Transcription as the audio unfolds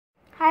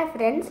Hi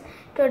friends,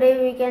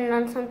 today we can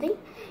learn something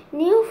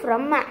new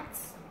from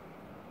maths.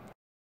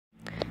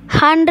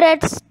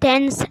 Hundreds,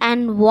 tens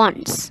and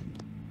ones.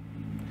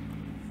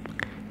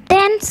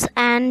 Tens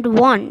and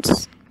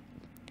ones.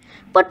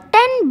 Put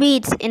 10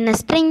 beads in a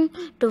string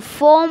to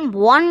form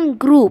one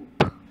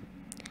group.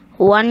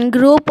 One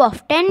group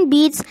of 10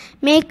 beads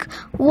make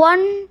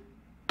 1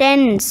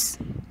 tens.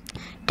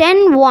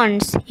 10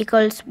 ones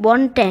equals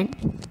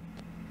 110.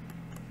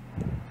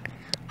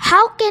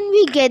 How can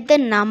we get the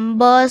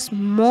numbers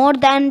more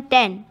than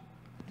 10?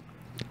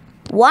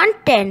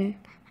 110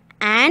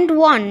 and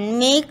 1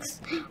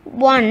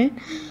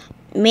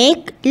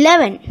 make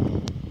 11.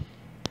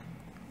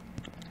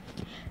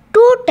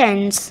 2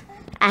 tens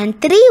and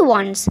 3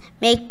 ones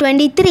make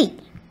 23.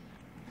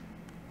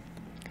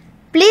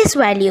 Place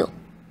value.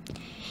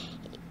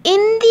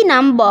 In the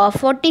number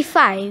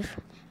 45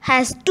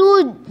 has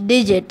 2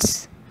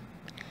 digits.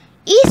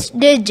 Each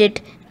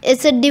digit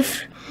is a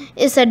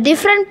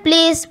different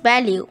place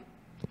value.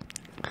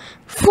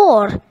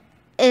 4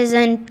 is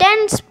in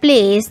tens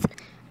place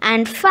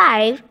and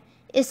 5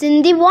 is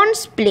in the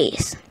ones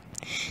place.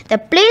 The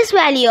place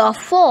value of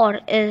 4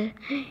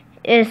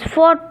 is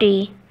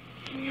 40.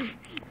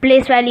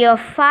 Place value of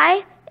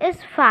 5 is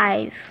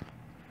 5.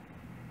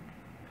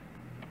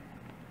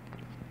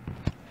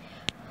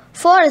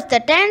 4 is the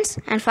tens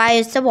and 5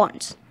 is the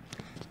ones.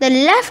 The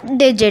left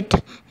digit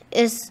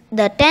is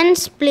the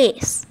tens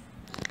place.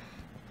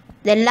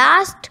 The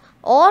last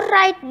or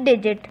right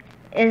digit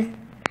is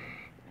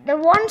the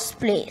ones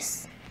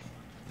place.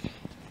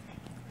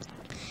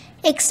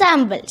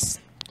 Examples.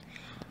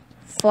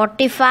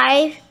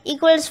 45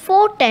 equals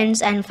 4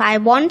 tens and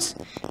 5 ones.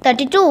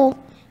 32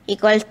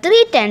 equals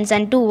 3 tens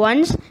and 2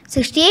 ones.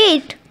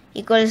 68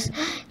 equals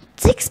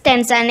 6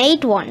 tens and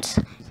 8 ones.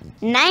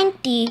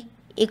 90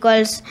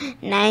 equals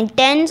 9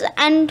 tens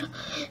and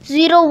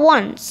 0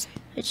 ones,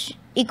 which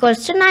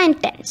equals to 9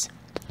 tens.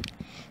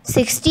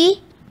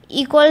 60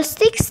 equals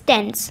 6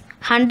 tens.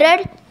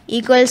 100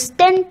 equals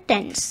 10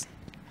 tens.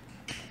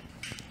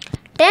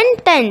 10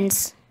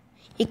 tens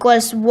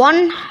equals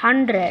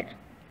 100.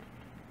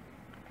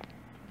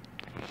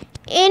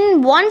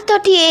 In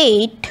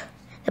 138,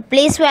 the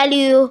place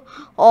value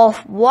of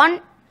 1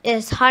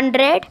 is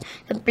 100.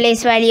 The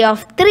place value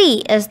of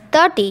 3 is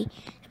 30.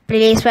 The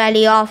place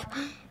value of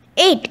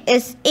 8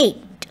 is 8.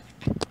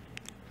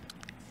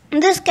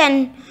 This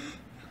can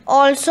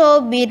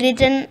also be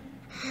written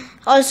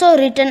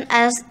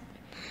as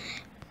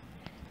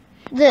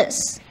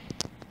this.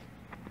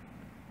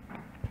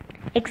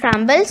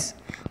 Examples.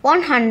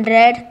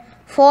 100,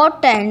 4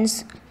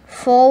 tens,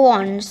 4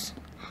 ones.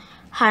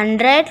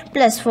 100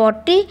 plus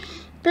 40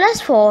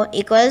 plus 4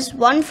 equals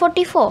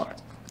 144.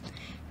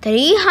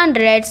 3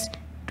 hundreds,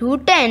 2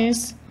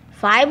 tens,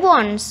 5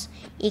 ones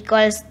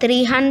equals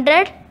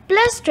 300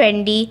 plus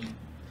 20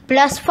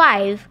 plus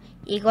 5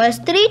 equals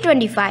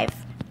 325.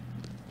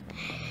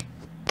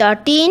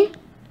 13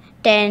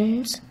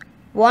 tens,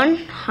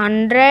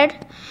 100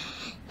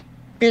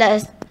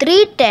 plus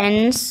 3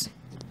 tens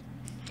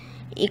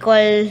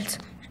equals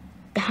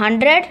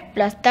 100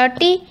 plus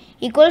 30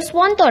 equals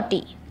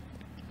 130.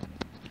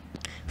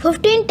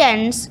 15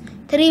 tens,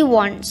 3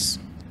 ones.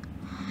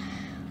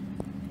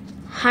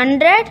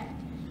 100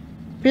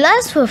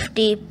 plus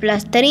 50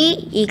 plus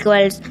 3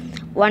 equals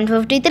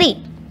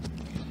 153.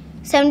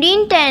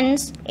 17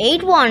 tens,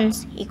 8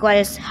 ones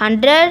equals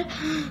 100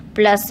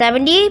 plus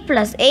 70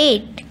 plus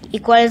 8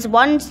 equals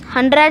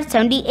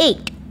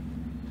 178.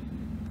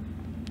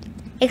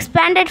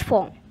 Expanded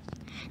form.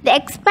 The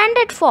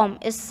expanded form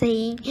is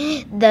saying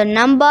the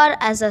number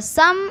as a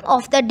sum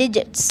of the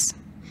digits.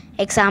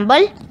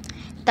 Example.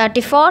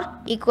 34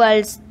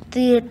 equals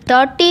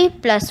 30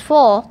 plus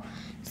 4.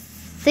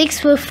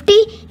 650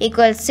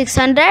 equals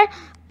 600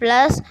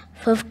 plus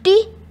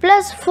 50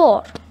 plus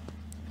 4.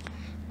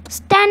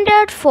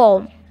 Standard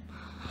form.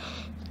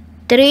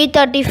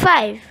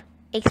 335.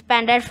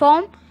 Expanded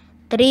form.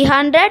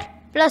 300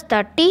 plus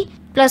 30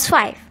 plus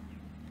 5.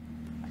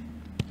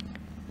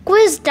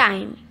 Quiz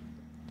time.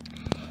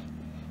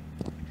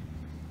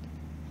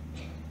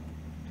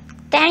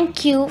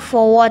 Thank you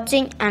for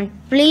watching and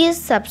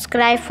please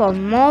subscribe for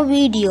more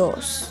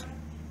videos.